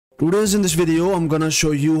Today's in this video, I'm gonna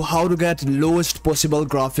show you how to get lowest possible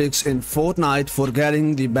graphics in Fortnite for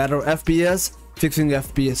getting the better FPS, fixing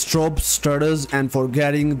FPS drops, stutters, and for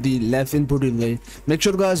getting the less input delay. Make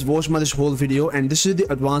sure guys watch this whole video, and this is the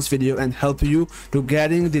advanced video and help you to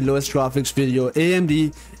getting the lowest graphics with your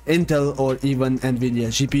AMD, Intel, or even Nvidia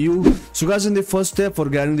GPU. So guys, in the first step for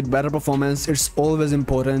getting the better performance, it's always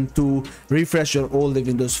important to refresh your all the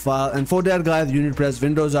Windows file, and for that guys you need to press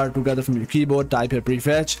Windows R together from your keyboard, type here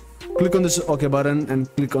prefetch, click on this OK button and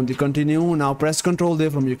click on the continue. Now press Ctrl there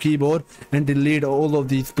from your keyboard and delete all of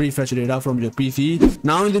these prefetch data from your PC.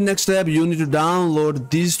 Now in the next step you need to download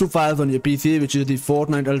these two files on your PC, which is the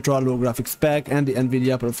Fortnite Ultra Low Graphics Pack and the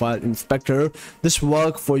Nvidia Profile Inspector. This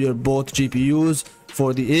work for your both GPUs,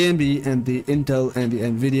 for the AMD and the Intel and the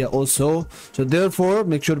Nvidia also. So therefore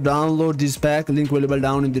make sure to download this pack. Link available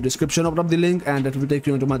down in the description. Open up the link and that will take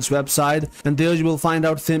you into my website, and there you will find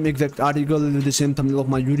out same exact article with the same thumbnail of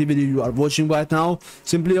my YouTube video you are watching right now.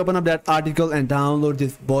 Simply open up that article and download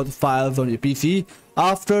this both files on your PC.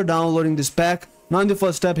 After downloading this pack, now in the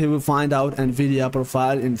first step here we find out Nvidia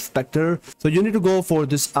Profile Inspector. So you need to go for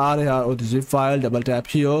this RAR or the zip file, double tap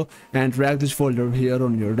here and drag this folder here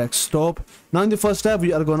on your desktop. Now in the first step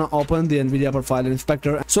we are gonna open the Nvidia Profile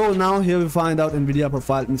Inspector. So now here we find out Nvidia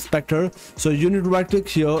Profile Inspector. So you need to right click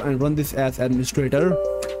here and run this as administrator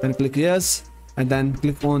and click yes, and then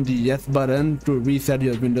click on the yes button to reset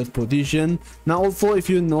your Windows position. Now also if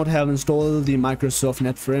you not have installed the Microsoft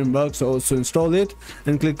Net framework, so also install it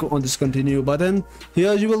and click on this continue button.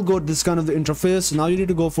 Here you will go this kind of the interface. Now you need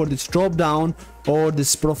to go for this drop down or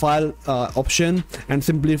this profile option and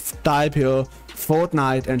simply type here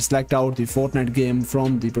Fortnite and select out the Fortnite game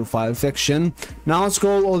from the profile section. Now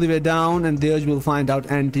scroll all the way down and there you will find out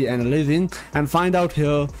anti-aliasing and find out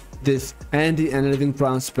here this anti-aliasing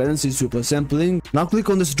transparency super sampling. Now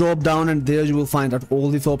click on this drop down and there you will find out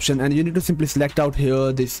all this option, and you need to simply select out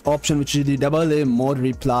here this option which is the AA mode,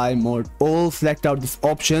 reply mode all. Select out this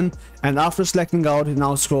option, and after selecting out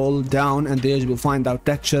now scroll down and there you will find out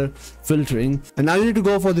texture filtering, and now you need to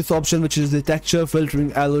go for this option which is the texture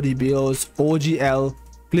filtering LODBOS OGL.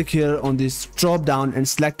 Click here on this drop down and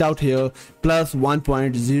select out here plus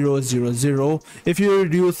 1.000. If you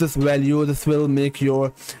reduce this value, this will make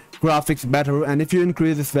your graphics better, and if you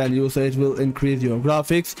increase this value, so it will increase your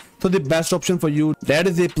graphics. So the best option for you, that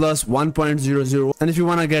is a plus 1.00, and if you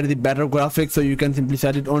want to get the better graphics, so you can simply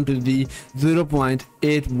set it onto the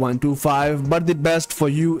 0.8125, but the best for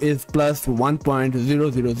you is plus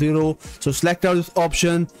 1.000. so select out this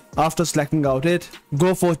option. After selecting out it,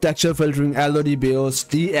 go for texture filtering LODBOS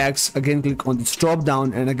DX, again click on this drop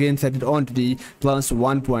down and again set it on to the plus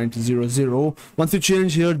 1.00. Once you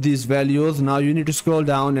change here these values, now you need to scroll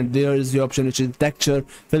down and there is the option which is texture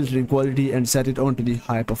filtering quality and set it on to the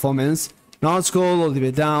high performance. Now scroll all the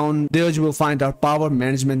way down, there you will find our power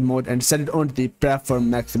management mode and set it on to the prefer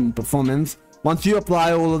maximum performance. Once you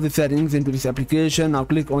apply all of the settings into this application, now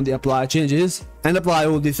click on the apply changes and apply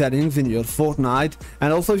all the settings in your Fortnite.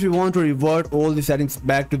 And also if you want to revert all the settings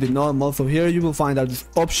back to the normal, so here you will find out this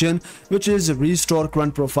option which is restore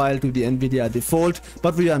current profile to the Nvidia default,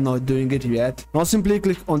 but we are not doing it yet. Now simply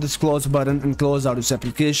click on this close button and close out this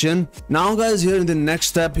application. Now guys, here in the next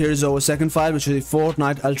step, here is our second file which is the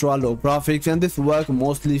Fortnite Ultra Low Graphics, and this work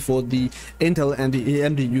mostly for the Intel and the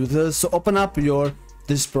AMD users. So open up your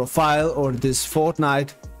this profile or this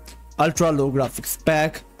Fortnite Ultra Low Graphics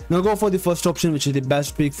Pack. Now go for the first option which is the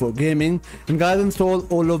best pick for gaming, and guys install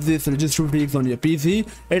all of these registry tweaks on your PC.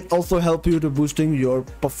 It also helps you to boosting your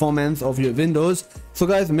performance of your Windows. So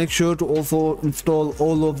guys, make sure to also install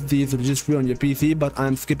all of these registry on your PC, but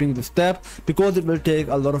I'm skipping this step because it will take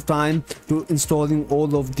a lot of time to installing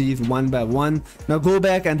all of these one by one. Now go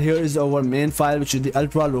back and here is our main file which is the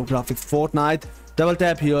Ultra Low Graphics Fortnite. Double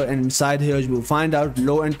tap here and inside here you will find out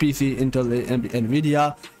low end PC Intel AMD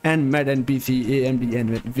Nvidia and mid end PC AMD and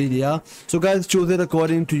Nvidia. So guys, choose it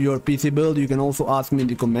according to your PC build. You can also ask me in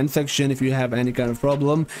the comment section if you have any kind of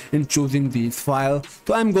problem in choosing these files.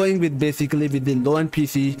 So I'm going with basically with the low end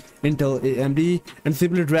PC Intel AMD, and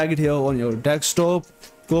simply drag it here on your desktop.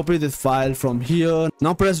 Copy this file from here.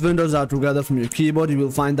 Now press Windows R together from your keyboard. You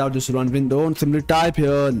will find out this run window and simply type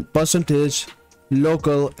here percentage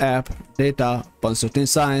local app data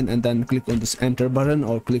 $sign and then click on this enter button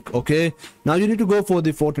or click OK. Now you need to go for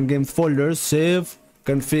the Fortnite games folder, save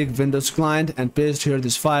config Windows client and paste here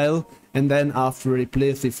this file, and then after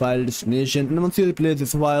replace the file destination. And once you replace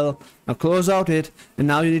this file, now close out it, and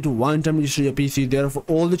now you need to one-time register your PC. Therefore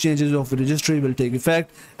all the changes of the registry will take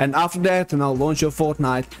effect, and after that now launch your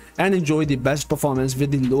Fortnite and enjoy the best performance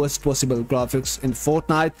with the lowest possible graphics in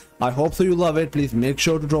Fortnite. I hope so you love it. Please make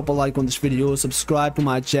sure to drop a like on this video, subscribe to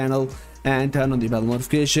my channel and turn on the bell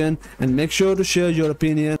notification, and make sure to share your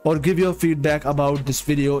opinion or give your feedback about this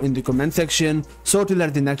video in the comment section. So till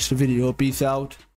at the next video, peace out.